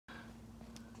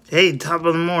Hey, top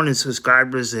of the morning,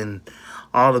 subscribers, and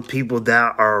all the people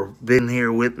that are been here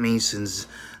with me since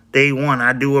day one.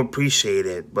 I do appreciate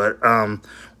it, but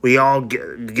we all get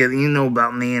you know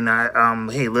about me,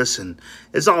 and hey, listen,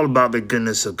 it's all about the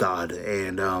goodness of God,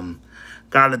 and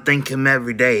gotta thank Him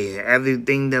every day.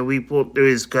 Everything that we pull through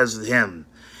is because of Him.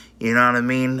 You know what I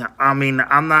mean?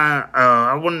 I'm not.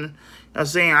 I wouldn't. I'm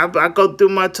saying I go through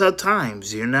my tough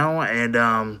times, you know,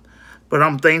 and but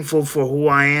I'm thankful for who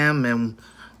I am and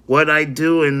what I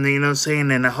do, and you know what I'm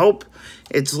saying, and I hope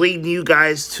it's leading you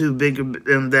guys to bigger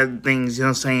than things, you know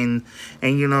what I'm saying,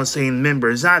 and you know what I'm saying, remember,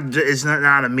 it's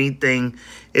not a me thing,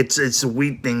 it's a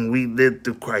we thing. We live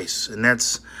through Christ, and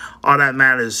that's all that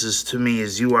matters is to me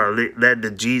is you are led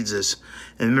to Jesus,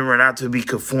 and remember not to be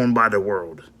conformed by the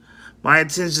world. My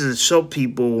intention is to show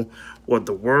people what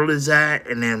the world is at,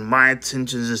 and then my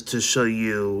intention is to show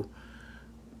you,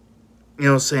 you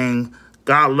know what I'm saying,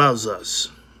 God loves us.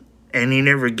 And He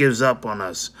never gives up on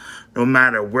us, no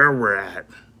matter where we're at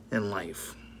in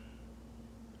life.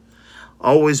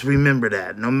 Always remember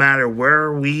that. No matter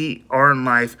where we are in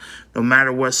life, no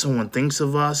matter what someone thinks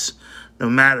of us, no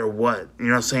matter what, you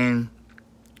know what I'm saying?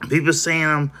 People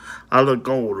saying I look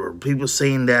old, or people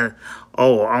saying that,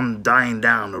 oh, I'm dying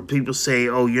down, or people say,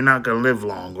 oh, you're not going to live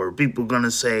long, or people going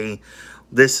to say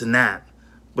this and that.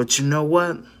 But you know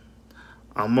what?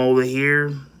 I'm over here,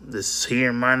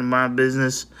 minding my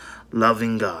business,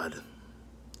 loving God,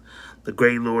 the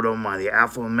great Lord Almighty,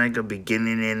 Alpha and Omega,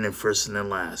 beginning and first and the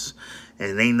last.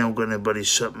 And ain't nobody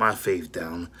shut my faith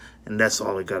down. And that's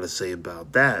all I got to say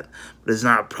about that. But it's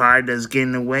not pride that's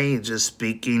getting away. It's just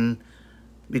speaking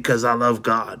because I love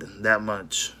God that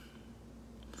much.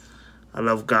 I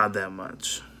love God that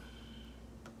much.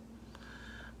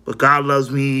 But God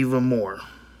loves me even more.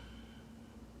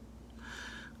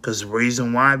 Because the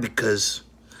reason why, because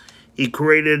He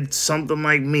created something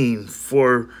like me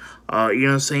for, you know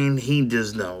what I'm saying? He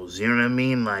just knows, you know what I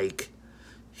mean? Like,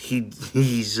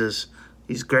 he's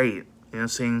great, you know what I'm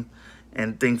saying?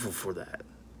 And thankful for that.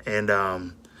 And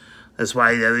that's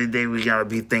why every day we got to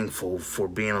be thankful for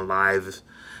being alive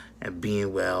and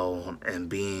being well and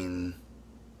being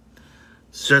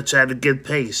such at a good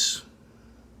pace.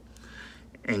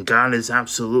 And God is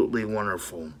absolutely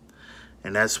wonderful.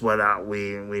 And that's what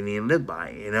we need to live by,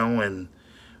 you know, and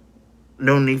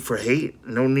no need for hate,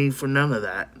 no need for none of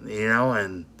that, you know,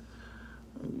 and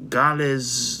God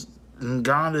is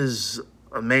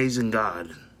amazing God.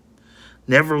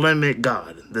 Never limit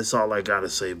God. That's all I got to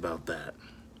say about that.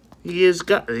 He is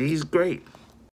God. He's great.